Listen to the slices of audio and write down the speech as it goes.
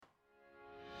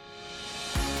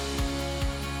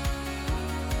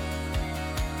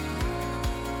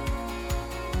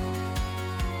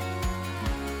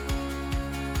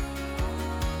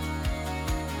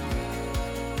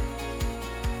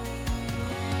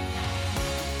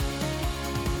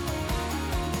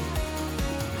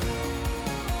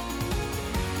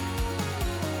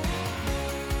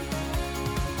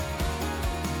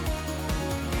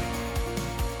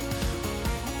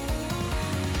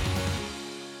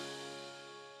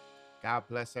God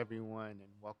bless everyone and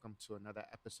welcome to another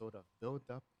episode of Build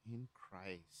Up in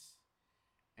Christ.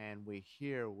 And we're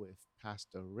here with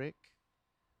Pastor Rick,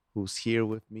 who's here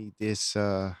with me this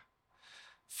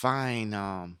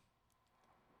fine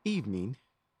evening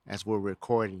as we're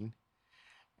recording.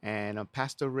 And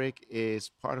Pastor Rick is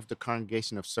part of the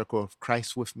congregation of Circle of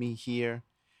Christ with me here.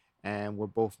 And we're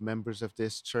both members of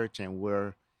this church and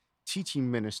we're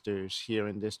teaching ministers here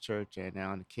in this church. And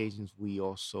on occasions, we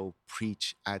also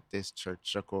preach at this church,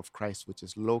 Circle of Christ, which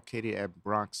is located at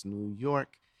Bronx, New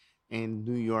York, in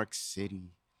New York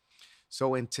City.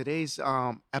 So in today's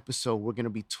episode, we're going to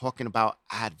be talking about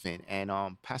Advent. And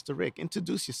Pastor Rick,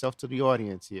 introduce yourself to the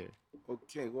audience here.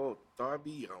 Okay, well,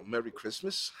 Darby, Merry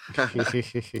Christmas.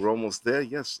 We're almost there,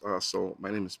 yes. So, my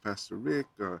name is Pastor Rick,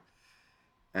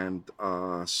 and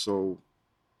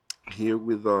here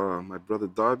with my brother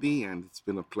Darby, and it's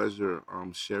been a pleasure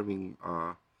sharing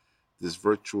this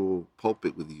virtual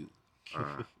pulpit with you.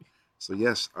 Uh,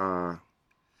 yes,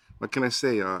 what can I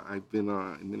say? I've been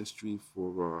in ministry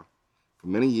for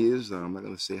many years. I'm not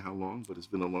going to say how long, but it's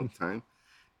been a long time.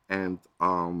 And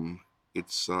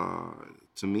it's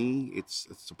to me it's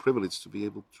a privilege to be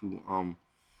able to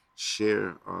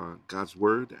share God's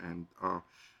word, and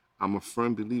I'm a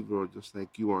firm believer, just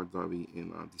like you are, Darby,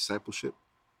 in discipleship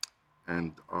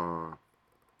and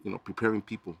preparing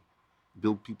people,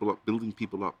 building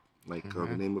people up, like the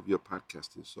Mhm. name of your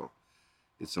podcast is. So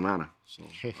it's an honor. So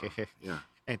yeah,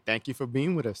 And thank you for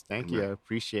being with us. Thank you. I amen.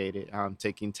 appreciate it.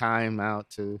 Taking time out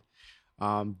to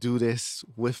do this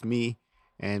with me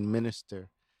and minister.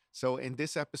 So, in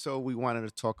this episode, we wanted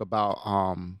to talk about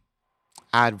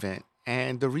Advent.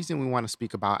 And the reason we want to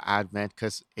speak about Advent,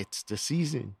 because it's the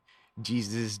season.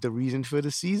 Jesus is the reason for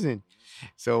the season.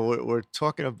 So, we're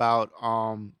talking about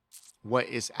what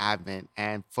is Advent.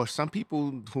 And for some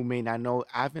people who may not know,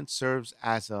 Advent serves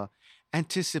as a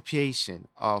anticipation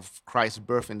of Christ's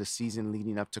birth in the season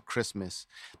leading up to Christmas,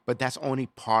 but that's only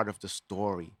part of the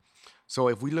story. So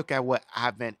if we look at what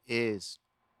Advent is,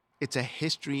 it's a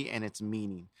history and its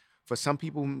meaning. For some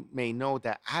people may know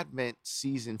that Advent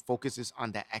season focuses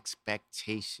on the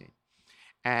expectation.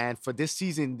 And for this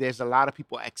season, there's a lot of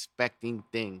people expecting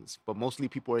things, but mostly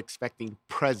people are expecting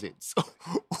presents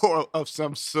or of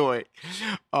some sort.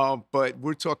 But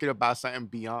we're talking about something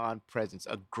beyond presents,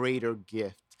 a greater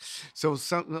gift. So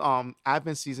some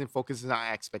Advent season focuses on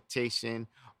expectation.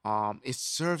 It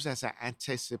serves as an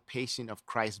anticipation of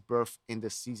Christ's birth in the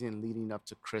season leading up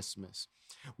to Christmas.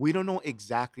 We don't know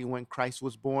exactly when Christ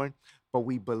was born, but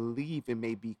we believe it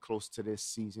may be close to this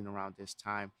season around this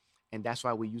time, and that's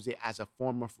why we use it as a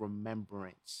form of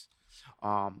remembrance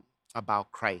um,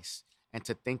 about Christ and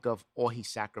to think of all He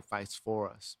sacrificed for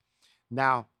us.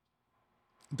 Now,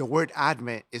 the word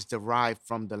Advent is derived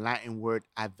from the Latin word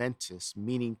adventus,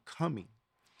 meaning coming,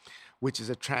 which is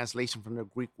a translation from the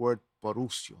Greek word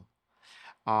porusio.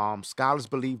 Scholars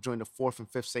believe during the 4th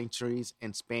and 5th centuries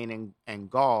in Spain and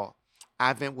Gaul,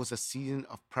 Advent was a season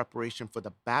of preparation for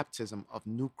the baptism of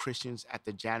new Christians at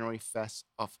the January Fest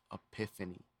of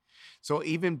Epiphany. So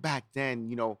even back then,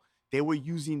 they were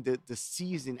using the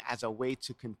season as a way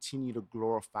to continue to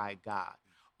glorify God.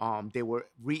 They were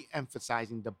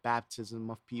re-emphasizing the baptism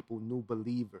of people, new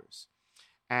believers,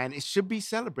 and it should be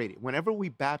celebrated. Whenever we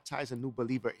baptize a new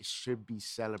believer, it should be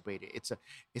celebrated.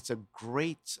 It's a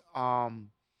great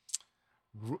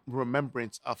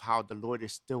remembrance of how the Lord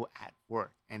is still at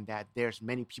work and that there's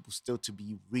many people still to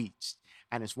be reached.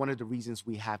 And it's one of the reasons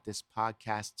we have this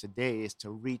podcast today is to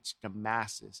reach the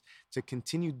masses, to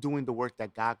continue doing the work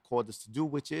that God called us to do,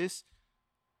 which is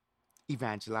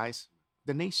evangelize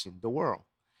the nation, the world,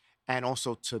 and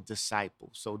also to disciple.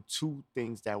 So two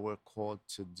things that we're called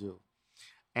to do.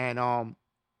 And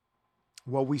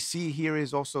what we see here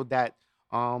is also that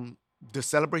um, the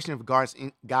celebration of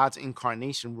God's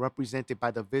incarnation, represented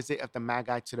by the visit of the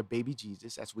Magi to the baby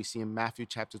Jesus, as we see in Matthew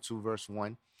chapter 2, verse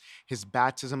 1, his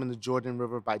baptism in the Jordan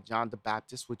River by John the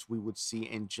Baptist, which we would see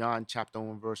in John chapter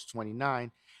 1, verse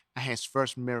 29, and his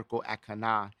first miracle at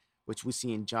Cana, which we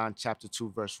see in John chapter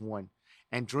 2, verse 1.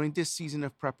 And during this season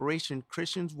of preparation,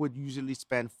 Christians would usually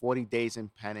spend 40 days in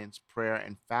penance, prayer,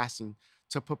 and fasting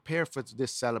to prepare for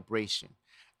this celebration.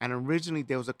 And originally,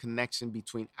 there was a connection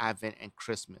between Advent and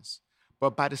Christmas.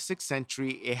 But by the 6th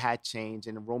century, it had changed,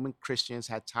 and the Roman Christians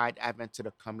had tied Advent to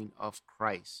the coming of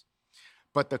Christ.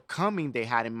 But the coming they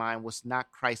had in mind was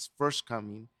not Christ's first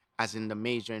coming, as in the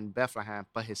manger in Bethlehem,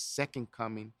 but his second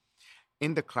coming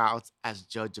in the clouds as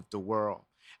judge of the world.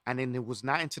 And then it was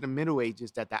not into the Middle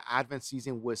Ages that the Advent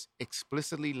season was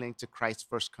explicitly linked to Christ's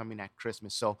first coming at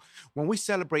Christmas. So when we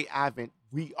celebrate Advent,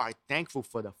 we are thankful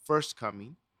for the first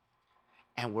coming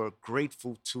and we're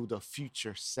grateful to the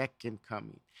future second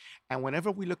coming. And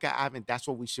whenever we look at Advent, that's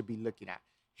what we should be looking at,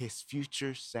 his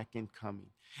future second coming.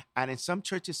 And in some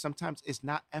churches, sometimes it's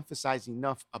not emphasized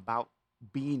enough about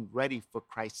being ready for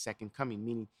Christ's second coming,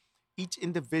 meaning each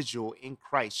individual in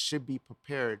Christ should be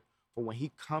prepared for when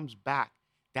he comes back,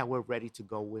 that we're ready to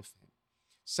go with him.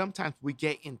 Sometimes we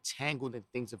get entangled in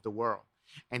things of the world.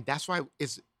 And that's why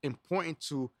it's important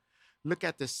to look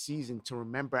at the season to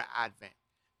remember Advent,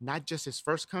 not just his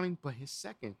first coming, but his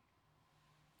second.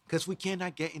 Because we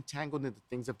cannot get entangled in the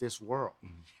things of this world.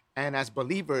 Mm-hmm. And as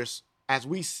believers, as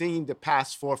we've seen the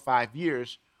past 4 or 5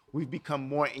 years, we've become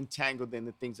more entangled in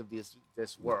the things of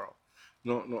this world.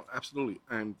 No, absolutely.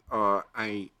 And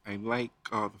I like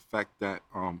the fact that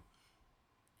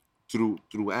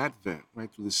through Advent, right,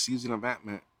 through the season of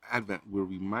Advent, we're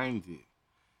reminded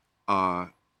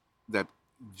that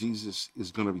Jesus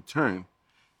is going to return,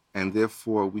 and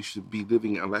therefore we should be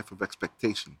living a life of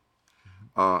expectation,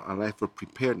 a life of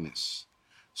preparedness.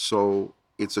 So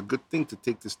it's a good thing to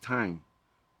take this time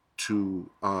to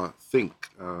think,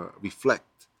 reflect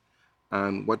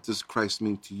on what does Christ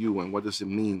mean to you, and what does it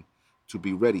mean to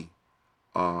be ready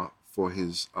for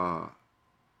his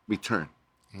return.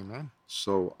 Amen.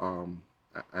 So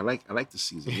I like the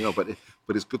season, but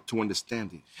it's good to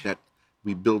understand it, that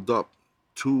we build up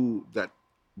to that,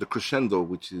 the crescendo,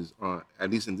 which is at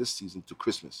least in this season, to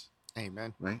Christmas.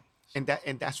 Amen. Right. And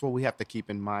that's what we have to keep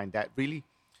in mind, that really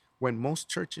when most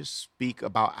churches speak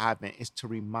about Advent is to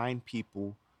remind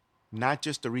people not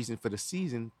just the reason for the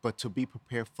season, but to be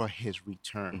prepared for his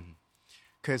return.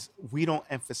 Because we don't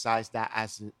emphasize that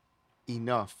as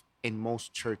enough in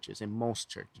most churches.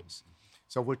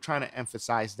 So we're trying to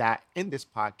emphasize that in this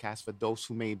podcast for those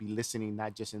who may be listening,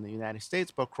 not just in the United States,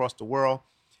 but across the world,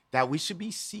 that we should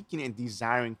be seeking and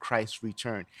desiring Christ's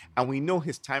return. And we know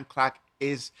his time clock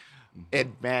is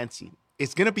advancing.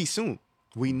 It's going to be soon.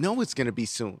 We know it's going to be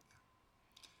soon.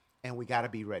 And we got to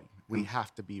be ready. We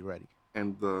have to be ready.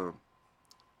 And the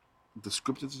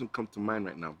scripture doesn't come to mind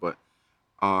right now, but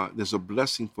there's a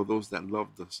blessing for those that love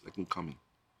the second coming.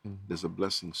 Mm-hmm. There's a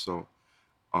blessing. So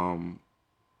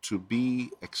to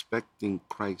be expecting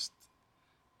Christ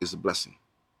is a blessing.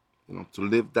 To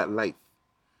live that life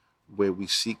where we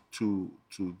seek to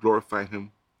glorify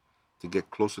him, to get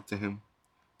closer to him,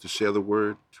 to share the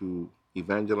word, to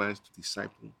evangelize, to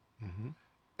disciple,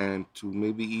 and to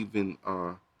maybe even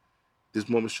this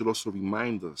moment should also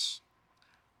remind us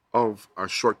of our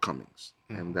shortcomings,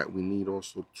 and that we need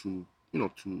also to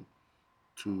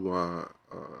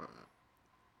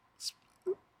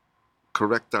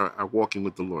correct our walking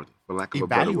with the Lord, for lack of a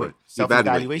better word.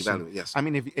 Self-evaluation. Yes. I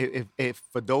mean, if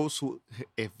for those who,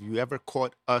 if you ever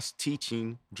caught us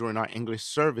teaching during our English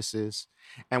services,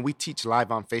 and we teach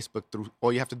live on Facebook, through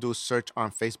all you have to do is search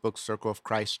on Facebook, Circle of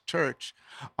Christ Church.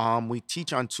 We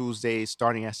teach on Tuesdays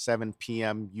starting at 7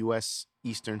 p.m. U.S.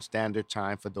 Eastern Standard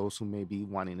Time for those who may be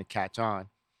wanting to catch on.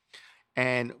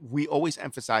 And we always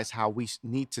emphasize how we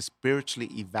need to spiritually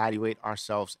evaluate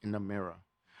ourselves in the mirror.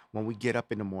 When we get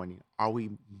up in the morning, are we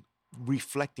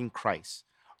reflecting Christ?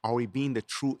 Are we being the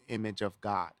true image of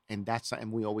God? And that's something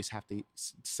we always have to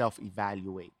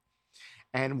self-evaluate.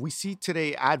 And we see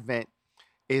today Advent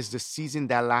is the season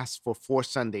that lasts for 4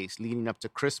 Sundays leading up to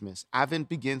Christmas. Advent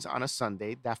begins on a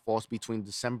Sunday that falls between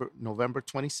November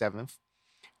 27th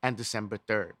and December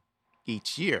 3rd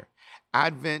each year.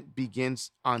 Advent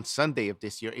begins on Sunday of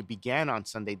this year. It began on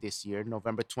Sunday this year,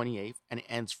 November 28th, and it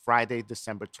ends Friday,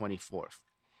 December 24th.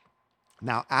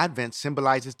 Now, Advent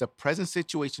symbolizes the present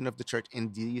situation of the church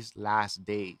in these last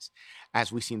days,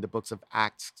 as we see in the books of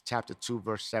Acts, chapter 2,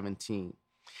 verse 17.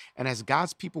 And as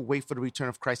God's people wait for the return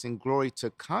of Christ in glory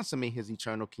to consummate his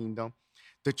eternal kingdom,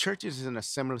 the church is in a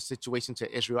similar situation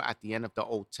to Israel at the end of the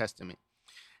Old Testament,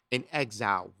 in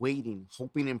exile, waiting,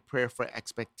 hoping in prayer for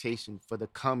expectation for the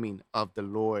coming of the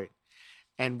Lord.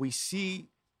 And we see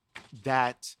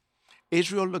that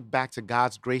Israel looked back to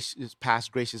God's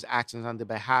past gracious actions on their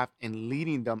behalf in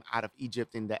leading them out of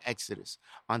Egypt in the Exodus.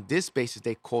 On this basis,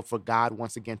 they called for God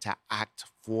once again to act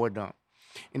for them.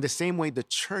 In the same way, the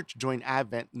church during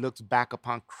Advent looks back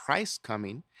upon Christ's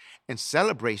coming in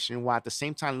celebration, while at the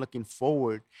same time looking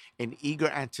forward in eager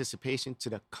anticipation to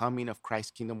the coming of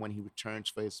Christ's kingdom when he returns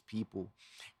for his people.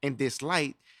 In this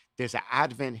light, there's an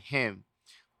Advent hymn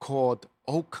called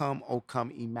O Come,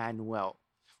 Emmanuel,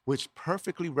 which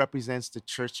perfectly represents the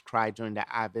church cry during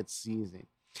the Advent season.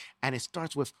 And it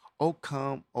starts with, O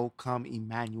come,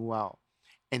 Emmanuel,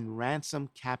 and ransom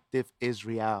captive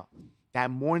Israel that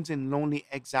mourns in lonely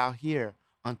exile here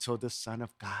until the Son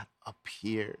of God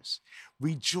appears.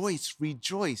 Rejoice,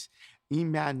 rejoice,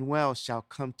 Emmanuel shall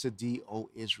come to thee, O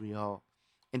Israel.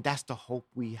 And that's the hope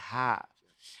we have.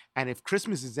 And if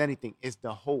Christmas is anything, it's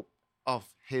the hope of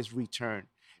his return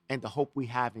and the hope we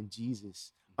have in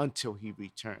Jesus until he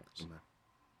returns. Amen.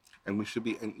 And we should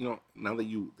be, and now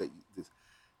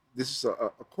this is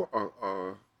a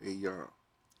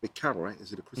carol, right?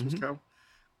 Is it a Christmas Mm-hmm.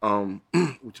 carol?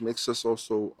 Which makes us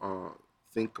also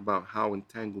think about how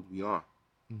entangled we are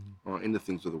Mm-hmm. in the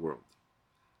things of the world.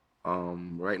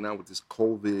 Right now with this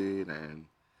COVID and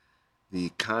the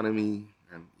economy,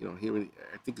 and here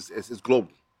I think it's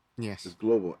global. It's Yes.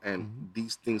 global, and Mm-hmm.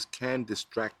 these things can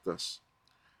distract us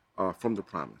from the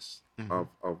promise Mm-hmm.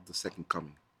 of the second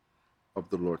coming of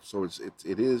the Lord. So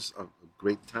it is a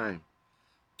great time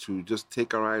to just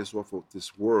take our eyes off of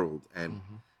this world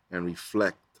Mm-hmm. and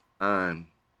reflect on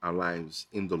our lives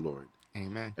in the Lord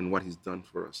Amen. and what He's done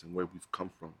for us and where we've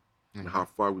come from and Mm-hmm. how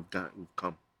far we've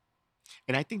come.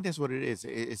 And I think that's what it is.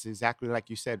 It's exactly like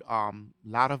you said. A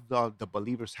lot of the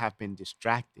believers have been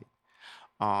distracted.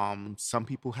 Some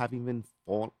people have even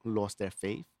lost their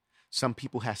faith. Some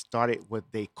people have started what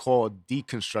they call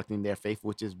deconstructing their faith,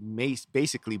 which is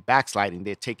basically backsliding.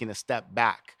 They're taking a step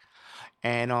back.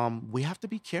 And we have to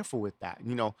be careful with that.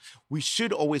 We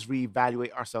should always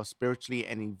reevaluate ourselves spiritually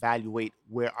and evaluate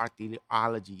where our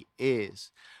theology is,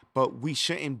 but we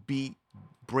shouldn't be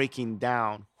breaking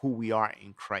down who we are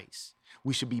in Christ.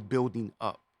 We should be building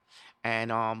up.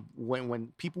 And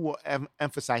when people will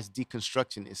emphasize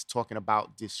deconstruction, it's talking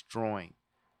about destroying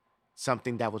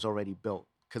something that was already built.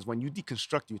 Because when you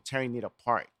deconstruct, you're tearing it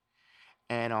apart.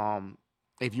 And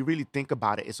if you really think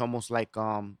about it, it's almost like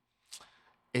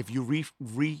if you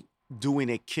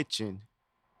redoing a kitchen,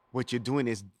 what you're doing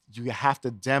is you have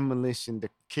to demolish the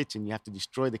kitchen. You have to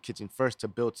destroy the kitchen first to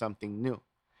build something new.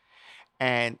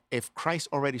 And if Christ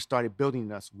already started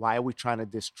building us, why are we trying to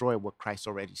destroy what Christ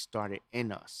already started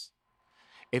in us?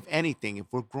 If anything, if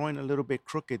we're growing a little bit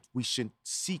crooked, we should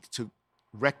seek to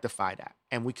rectify that.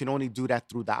 And we can only do that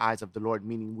through the eyes of the Lord,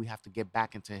 meaning we have to get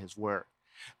back into his word.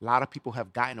 A lot of people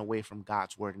have gotten away from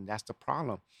God's word, and that's the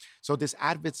problem. So, this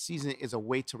Advent season is a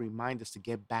way to remind us to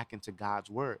get back into God's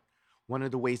word. One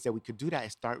of the ways that we could do that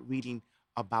is start reading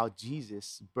about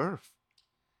Jesus' birth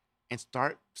and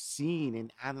start seeing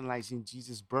and analyzing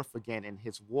Jesus' birth again and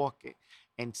his walk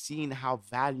and seeing how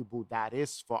valuable that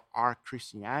is for our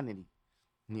Christianity,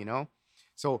 you know?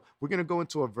 So we're going to go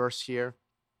into a verse here,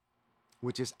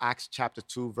 which is Acts chapter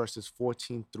 2, verses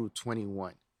 14 through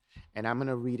 21. And I'm going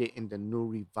to read it in the New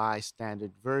Revised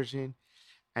Standard Version.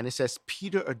 And it says,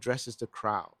 Peter addresses the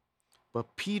crowd.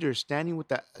 But Peter, standing with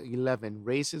the 11,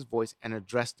 raised his voice and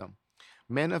addressed them.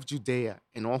 Men of Judea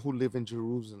and all who live in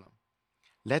Jerusalem,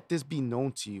 let this be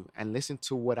known to you and listen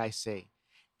to what I say.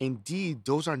 Indeed,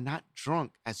 those are not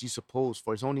drunk as you suppose,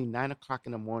 for it's only 9 o'clock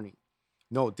in the morning.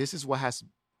 No, this is what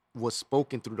was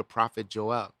spoken through the prophet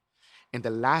Joel. In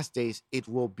the last days it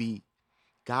will be.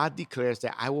 God declares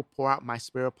that I will pour out my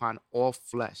spirit upon all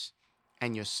flesh,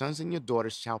 and your sons and your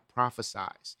daughters shall prophesy,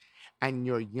 and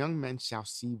your young men shall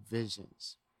see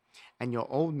visions, and your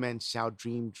old men shall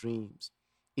dream dreams.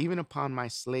 Even upon my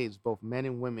slaves, both men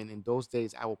and women, in those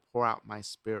days I will pour out my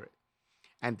spirit,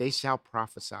 and they shall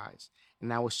prophesy,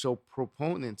 and I will show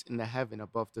proponents in the heaven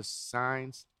above the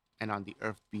signs and on the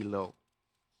earth below,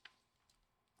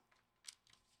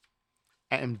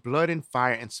 and blood and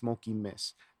fire and smoky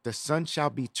mist. The sun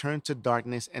shall be turned to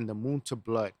darkness and the moon to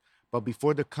blood. But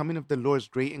before the coming of the Lord's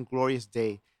great and glorious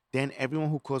day, then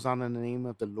everyone who calls on the name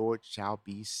of the Lord shall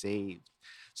be saved.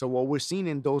 So, what we're seeing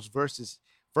in those verses,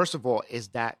 first of all, is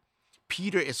that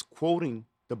Peter is quoting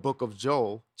the book of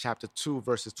Joel, chapter 2,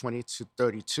 verses 20 to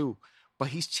 32, but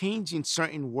he's changing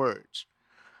certain words.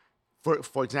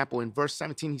 For example, in verse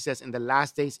 17, he says, in the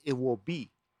last days it will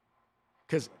be.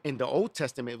 Because in the Old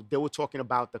Testament, they were talking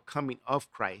about the coming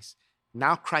of Christ.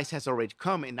 Now Christ has already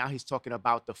come, and now he's talking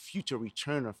about the future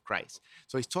return of Christ.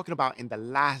 So he's talking about in the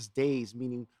last days,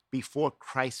 meaning before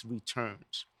Christ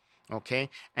returns. Okay.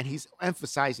 And he's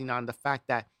emphasizing on the fact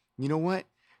that, you know what?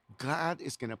 God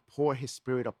is going to pour his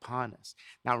spirit upon us.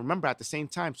 Now, remember, at the same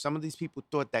time, some of these people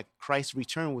thought that Christ's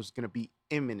return was going to be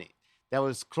imminent. That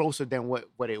was closer than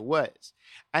what it was.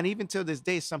 And even till this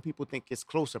day, some people think it's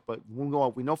closer, but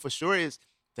what we know for sure is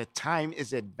the time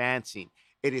is advancing.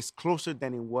 It is closer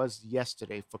than it was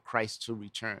yesterday for Christ to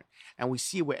return. And we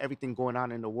see with everything going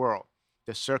on in the world,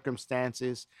 the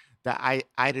circumstances, the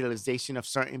idolization of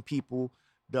certain people,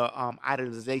 the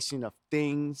idolization of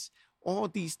things, all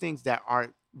these things that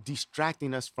are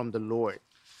distracting us from the Lord.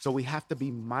 So we have to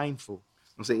be mindful.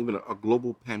 I'm saying even a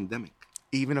global pandemic.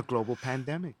 Even a global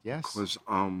pandemic, yes. Because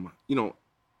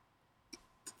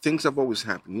things have always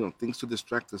happened. Things to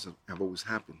distract us have always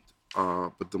happened.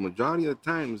 But the majority of the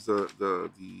times, the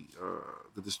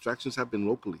distractions have been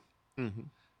locally. Mm-hmm.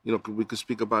 You know, we could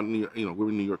speak about New York, you know, we're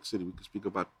in New York City. We could speak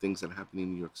about things that happen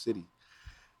in New York City.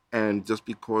 And just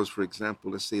because, for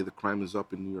example, let's say the crime is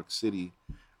up in New York City,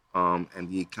 and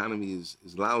the economy is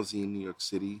lousy in New York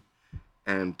City,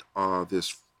 and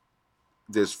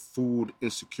there's food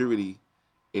insecurity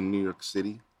in New York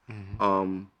City. Mm-hmm.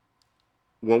 Um,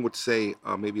 One would say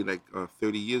maybe like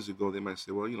 30 years ago, they might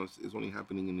say, well, you know, it's only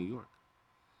happening in New York.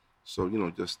 So you know,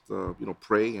 just you know,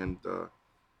 pray and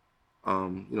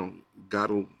you know, God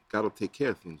will take care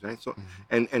of things, right? So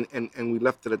Mm-hmm. and we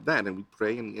left it at that, and we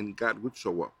pray, and God would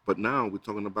show up. But now we're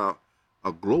talking about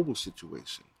a global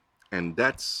situation, and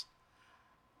that's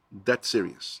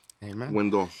serious. Amen. When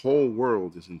the whole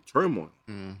world is in turmoil,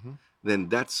 Mm-hmm. then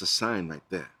that's a sign right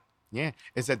there. Yeah,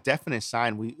 it's a definite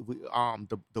sign.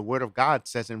 The word of God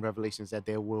says in Revelations that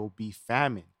there will be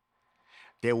famine,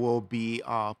 there will be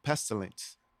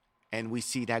pestilence, and we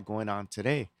see that going on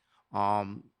today.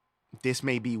 Um, this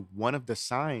may be one of the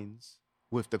signs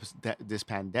with this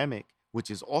pandemic,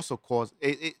 which is also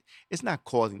it's not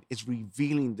causing, it's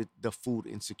revealing the food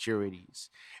insecurities.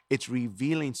 It's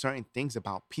revealing certain things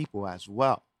about people as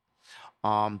well.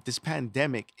 This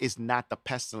pandemic is not the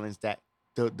pestilence that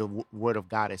the word of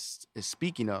God is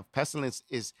speaking of. Pestilence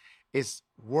is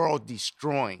world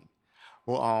destroying.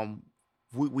 Well,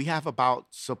 we have about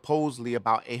supposedly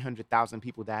about 800,000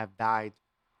 people that have died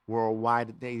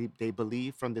worldwide. They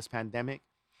believe from this pandemic.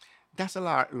 That's a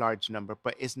large number,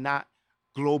 but it's not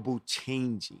global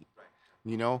changing.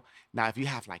 You know, now if you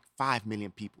have like 5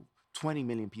 million people, 20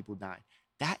 million people dying,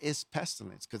 that is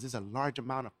pestilence because there's a large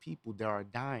amount of people that are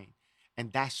dying,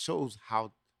 and that shows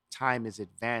how time is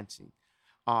advancing.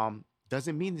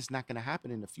 Doesn't mean it's not going to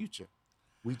happen in the future.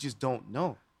 We just don't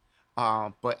know.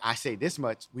 But I say this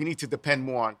much: we need to depend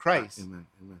more on Christ. Amen,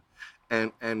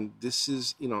 amen. And this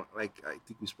is, you know, like I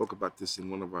think we spoke about this in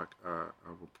one of our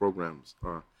programs.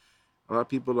 A lot of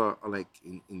people are like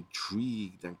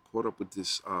intrigued and caught up with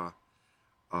this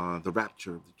the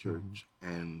rapture of the Hmm. church,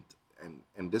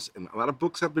 and this, and a lot of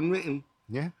books have been written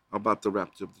Yeah. about the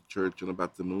rapture of the church and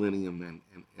about the millennium,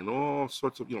 and all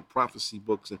sorts of, you know, prophecy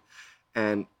books,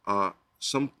 and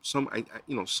some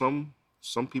you know,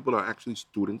 some people are actually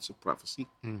students of prophecy,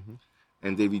 Hmm.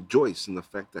 and they rejoice in the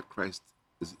fact that Christ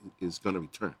is going to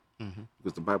return Hmm.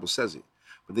 because the Bible says it.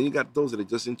 But then you got those that are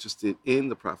just interested in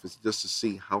the prophecy just to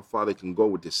see how far they can go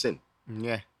with their sin,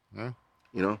 Yeah. Yeah.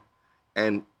 you know,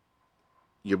 and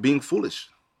you're being foolish.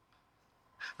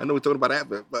 I know we're talking about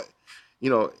Advent, but you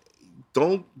know,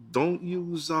 don't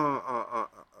use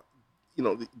you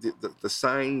know, the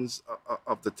signs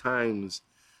of the times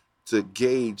to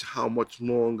gauge how much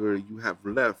longer you have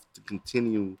left to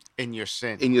continue In your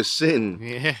sin. in your sin.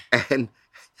 Yeah. And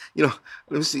you know,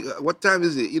 let me see, what time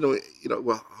is it? You know.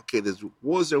 Well, okay, there's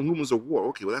wars and rumors of war.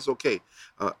 Okay, well that's okay.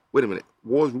 Wait a minute,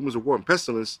 wars, rumors of war, and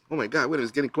pestilence. Oh my God, wait a minute,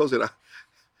 it's getting closer.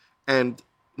 And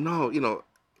no, you know,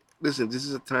 listen, this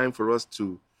is a time for us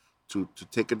to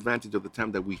take advantage of the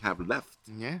time that we have left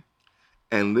Yeah.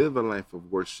 and live a life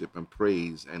of worship and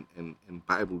praise and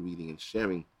Bible reading and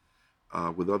sharing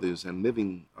with others, and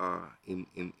living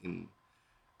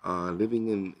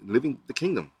living the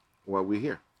kingdom while we're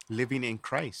here, Living in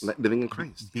Christ, living in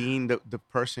Christ. Yeah. being the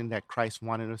person that Christ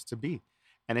wanted us to be.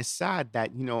 And it's sad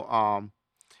that,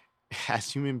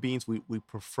 as human beings, we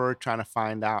prefer trying to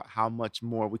find out how much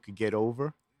more we could get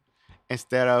over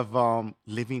instead of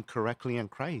living correctly in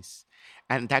Christ.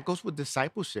 And that goes with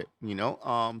discipleship.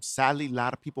 Sadly, a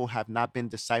lot of people have not been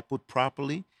discipled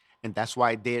properly, and that's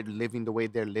why they're living the way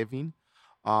they're living.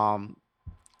 Um,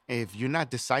 if you're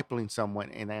not discipling someone,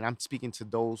 and I'm speaking to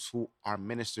those who are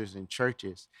ministers in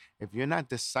churches, if you're not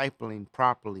discipling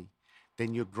properly,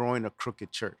 then you're growing a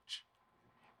crooked church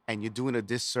and you're doing a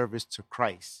disservice to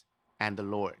Christ and the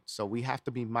Lord. So we have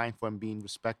to be mindful and being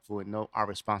respectful and know our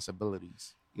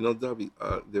responsibilities. You know, Darby,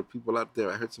 there are people out there.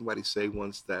 I heard somebody say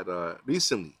once that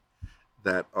recently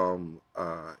that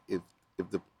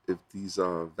if these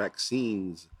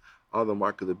vaccines are the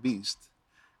mark of the beast,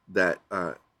 that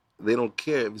they don't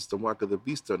care if it's the mark of the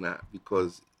beast or not,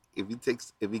 because if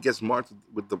he gets marked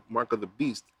with the mark of the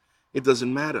beast, it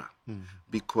doesn't matter, Mhm.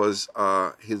 because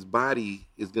his body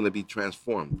is going to be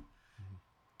transformed.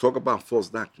 Talk about false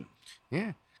doctrine.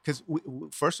 Yeah, because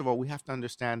first of all, we have to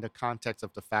understand the context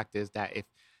of the fact is that if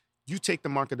you take the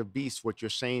mark of the beast, what you're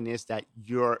saying is that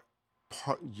your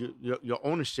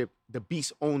ownership, the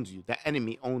beast owns you, the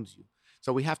enemy owns you.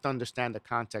 So we have to understand the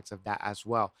context of that as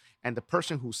well. And the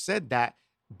person who said that,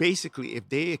 basically, if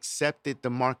they accepted the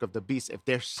mark of the beast, if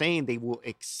they're saying they will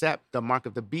accept the mark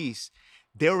of the beast,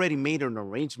 they already made an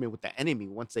arrangement with the enemy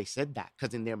once they said that,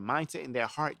 because in their mindset, in their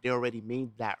heart, they already made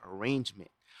that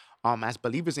arrangement. As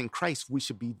believers in Christ, we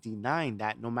should be denying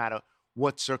that no matter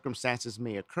what circumstances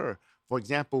may occur. For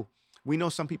example, we know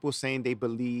some people saying they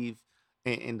believe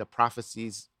in the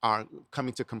prophecies are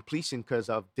coming to completion because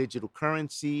of digital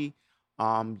currency,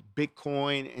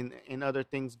 Bitcoin, and other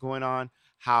things going on.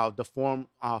 How the form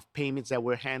of payments that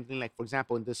we're handling, like for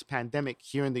example, in this pandemic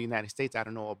here in the United States, I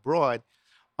don't know abroad,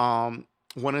 um,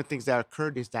 one of the things that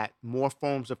occurred is that more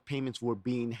forms of payments were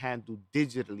being handled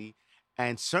digitally,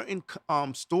 and certain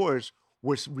stores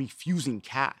were refusing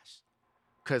cash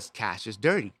because cash is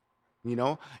dirty. You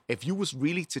know, if you was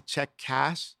really to check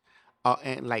cash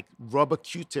and like rub a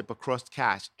Q-tip across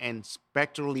cash and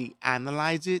spectrally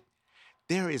analyze it,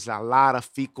 there is a lot of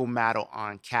fecal matter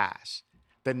on cash.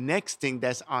 The next thing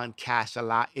that's on cash a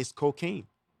lot is cocaine.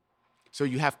 So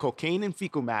you have cocaine and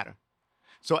fecal matter.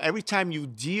 So every time you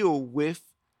deal with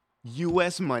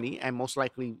US money and most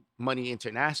likely money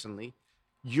internationally,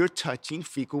 you're touching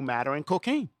fecal matter and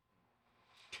cocaine.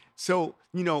 So,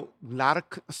 you know, a lot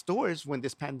of stores when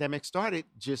this pandemic started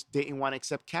just didn't want to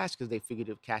accept cash because they figured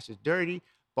if cash is dirty,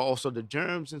 but also the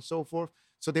germs and so forth.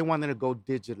 So they wanted to go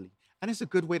digitally. And it's a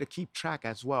good way to keep track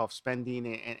as well of spending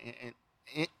and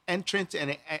entrance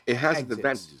and It has its exits.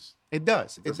 advantages. It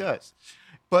does. It It does. does.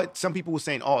 But some people were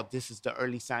saying, "Oh, this is the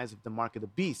early signs of the mark of the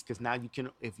beast," because now you can,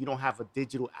 if you don't have a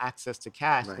digital access to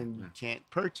cash, Right, then you right. can't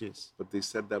purchase. But they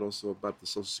said that also about the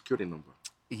Social Security number,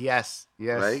 Yes,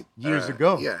 yes, right? years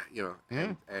ago. Yeah, you know,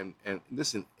 Yeah. and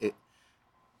listen,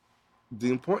 the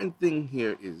important thing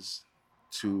here is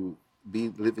to be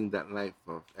living that life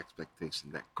of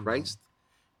expectation that Christ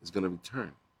is going to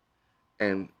return,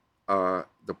 and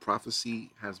the prophecy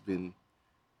has been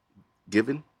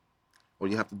given. All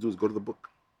you have to do is go to the book,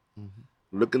 Mhm.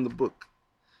 look in the book,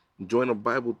 join a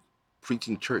Bible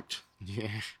preaching church,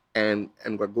 Yeah. and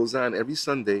what goes on every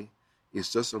Sunday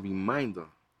is just a reminder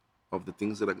of the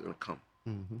things that are going to come.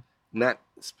 Hmm. Not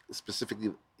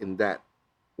specifically in that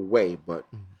way, but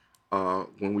Hmm.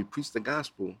 when we preach the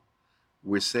gospel,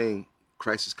 we're saying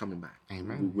Christ is coming back.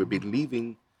 Amen. We're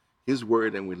believing His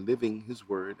word and we're living His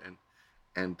word,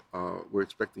 and we're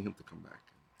expecting Him to come back.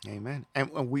 Amen.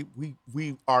 And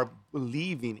we are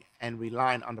believing and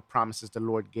relying on the promises the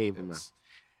Lord gave Amen. us.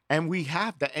 And we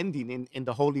have the ending in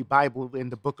the Holy Bible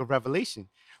in the book of Revelation,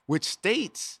 which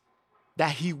states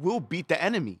that he will beat the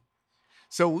enemy.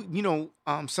 So, you know,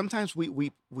 sometimes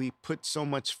we put so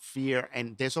much fear,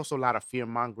 and there's also a lot of fear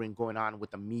mongering going on with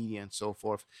the media and so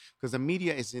forth, because the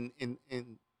media is in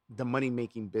the money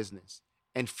making business,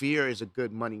 and fear is a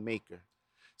good money maker.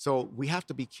 So we have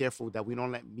to be careful that we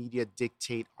don't let media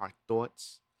dictate our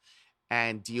thoughts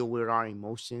and deal with our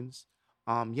emotions.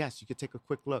 Yes, you could take a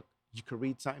quick look. You could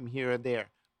read something here or there.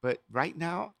 But right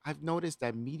now, I've noticed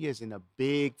that media is in a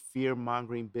big fear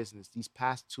mongering business. These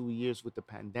past 2 years with the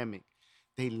pandemic,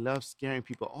 they love scaring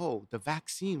people. Oh, the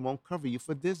vaccine won't cover you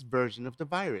for this version of the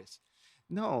virus.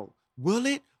 No, will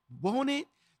it? Won't it?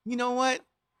 You know what?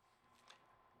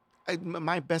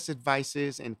 My best advice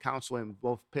is, and counsel, and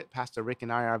both Pastor Rick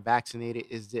and I are vaccinated,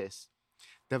 is this: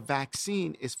 the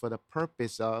vaccine is for the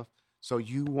purpose of so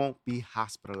you won't be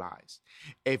hospitalized.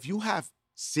 If you have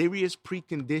serious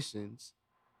preconditions,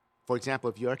 for example,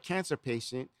 if you're a cancer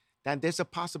patient, then there's a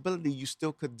possibility you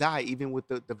still could die even with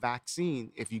the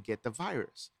vaccine if you get the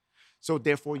virus. So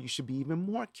therefore, you should be even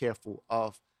more careful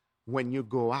of when you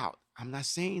go out. I'm not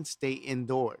saying stay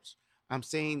indoors. I'm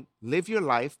saying live your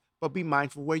life, but be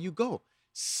mindful where you go.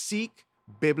 Seek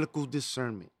biblical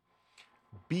discernment.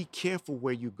 Be careful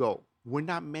where you go. We're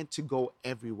not meant to go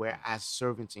everywhere as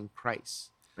servants in Christ.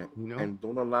 And, You know? and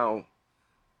don't allow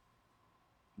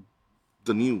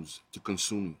the news to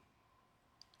consume you.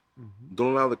 Mhm.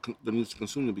 Don't allow the news to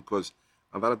consume you, because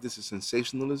a lot of this is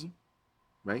sensationalism,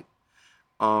 right?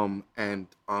 And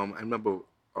I remember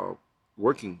uh,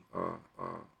 working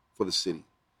for the city.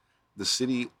 The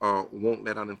city won't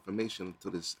let out information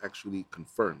until it's actually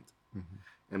confirmed. Mhm.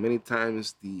 And many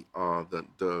times the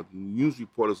news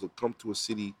reporters will come to a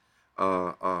city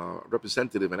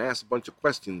representative and ask a bunch of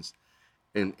questions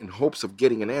in hopes of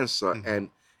getting an answer. Mhm.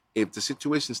 And if the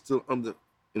situation is still under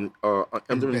In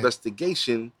under bed.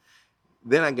 investigation,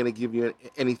 they're not going to give you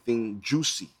anything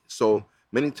juicy. So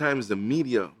many times the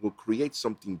media will create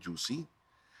something juicy,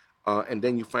 and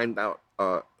then you find out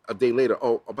a day later,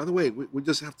 oh, by the way, we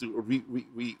just have to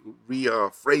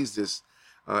rephrase this.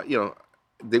 You know,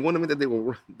 they want to admit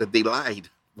that they lied,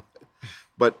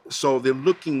 but so they're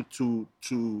looking to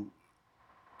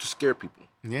scare people.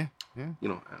 Yeah, yeah. You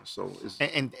know, so it's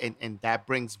And that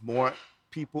brings more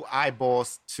people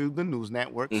eyeballs to the news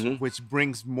networks, Mhm. which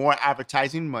brings more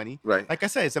advertising money. Right. Like I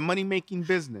said, it's a money-making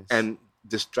business. And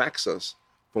distracts us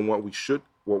from what we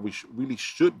really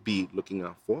should be looking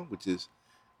out for, which is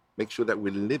make sure that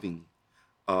we're living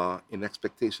in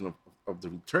expectation of the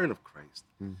return of Christ.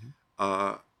 Mhm.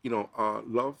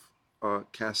 Love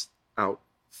casts out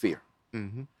fear,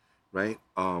 Mhm. right?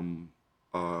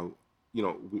 We're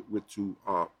to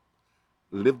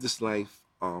live this life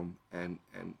and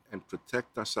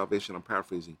protect our salvation. I'm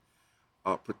paraphrasing.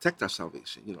 Protect our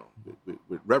salvation,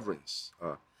 with reverence.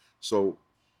 So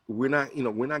we're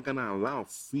not gonna allow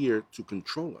fear to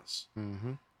control us,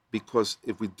 Mhm. because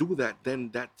if we do that, then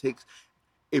that takes.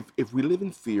 If we live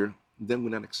in fear, then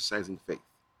we're not exercising faith.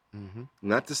 Mhm.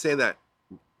 Not to say that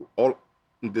all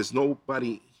there's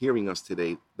nobody hearing us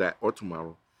today that or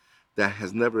tomorrow that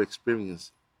has never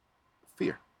experienced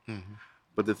fear. Mhm.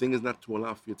 But the thing is not to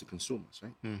allow fear to consume us,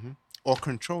 right? Mhm. Or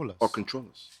control us. Or control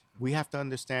us. We have to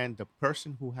understand the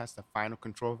person who has the final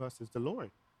control of us is the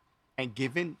Lord. And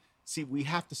we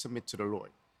have to submit to the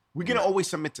Lord. We're going to always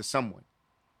submit to someone.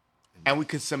 And we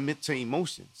can submit to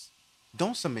emotions.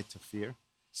 Don't submit to fear.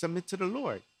 Submit to the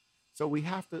Lord. So we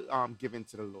have to give in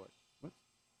to the Lord. What?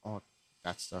 Oh,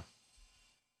 that's the. Oh,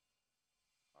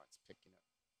 it's picking up.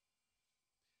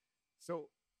 So,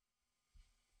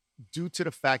 due to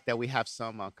the fact that we have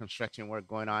some construction work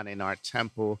going on in our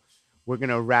temple, we're going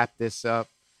to wrap this up.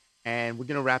 And we're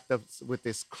going to wrap up with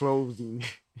this closing,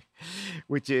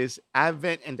 which is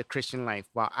Advent and the Christian life.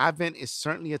 While Advent is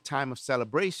certainly a time of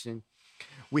celebration,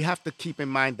 we have to keep in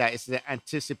mind that it's the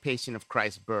anticipation of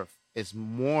Christ's birth. It's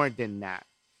more than that.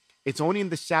 It's only in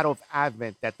the shadow of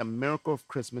Advent that the miracle of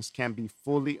Christmas can be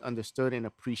fully understood and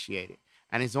appreciated.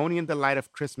 And it's only in the light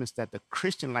of Christmas that the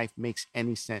Christian life makes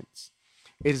any sense.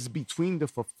 It is between the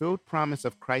fulfilled promise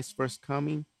of Christ's first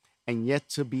coming and yet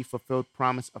to be fulfilled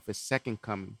promise of his second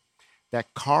coming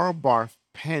that Karl Barth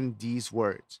penned these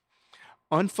words.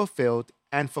 Unfulfilled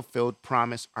and fulfilled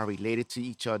promise are related to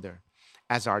each other,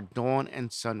 as are dawn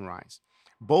and sunrise.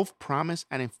 Both promise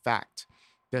and, in fact,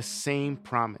 the same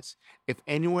promise. If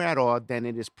anywhere at all, then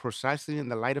it is precisely in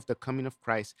the light of the coming of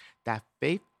Christ that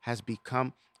faith has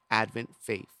become Advent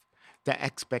faith, the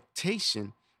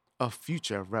expectation of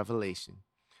future revelation.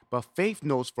 But faith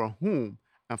knows for whom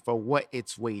and for what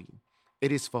it's waiting.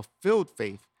 It is fulfilled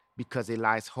faith because it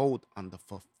lies hold on the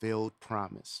fulfilled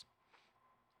promise.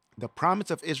 The promise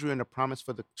of Israel and the promise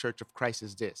for the church of Christ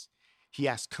is this: He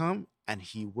has come and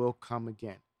he will come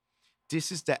again.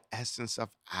 This is the essence of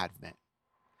Advent.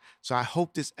 So I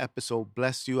hope this episode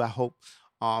bless you. I hope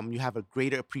you have a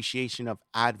greater appreciation of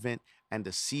Advent and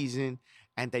the season,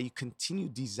 and that you continue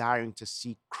desiring to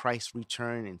see Christ's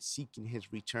return and seeking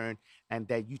his return, and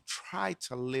that you try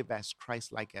to live as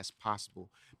Christ-like as possible.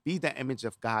 Be the image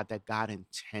of God that God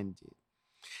intended.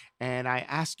 And I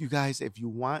ask you guys, if you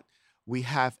want, we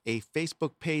have a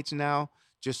Facebook page now.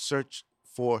 Just search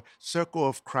for Circle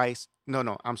of Christ.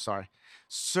 No, I'm sorry.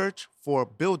 Search for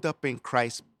Build Up in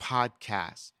Christ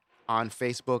podcast on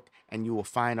Facebook, and you will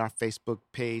find our Facebook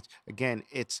page. Again,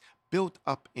 it's Build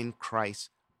Up in Christ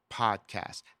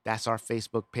podcast. That's our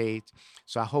Facebook page.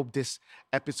 So I hope this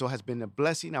episode has been a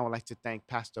blessing. I would like to thank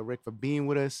Pastor Rick for being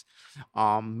with us.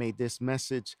 May this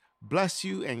message bless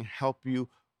you and help you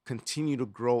continue to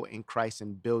grow in Christ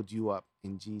and build you up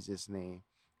in Jesus' name.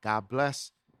 God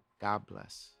bless. God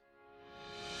bless.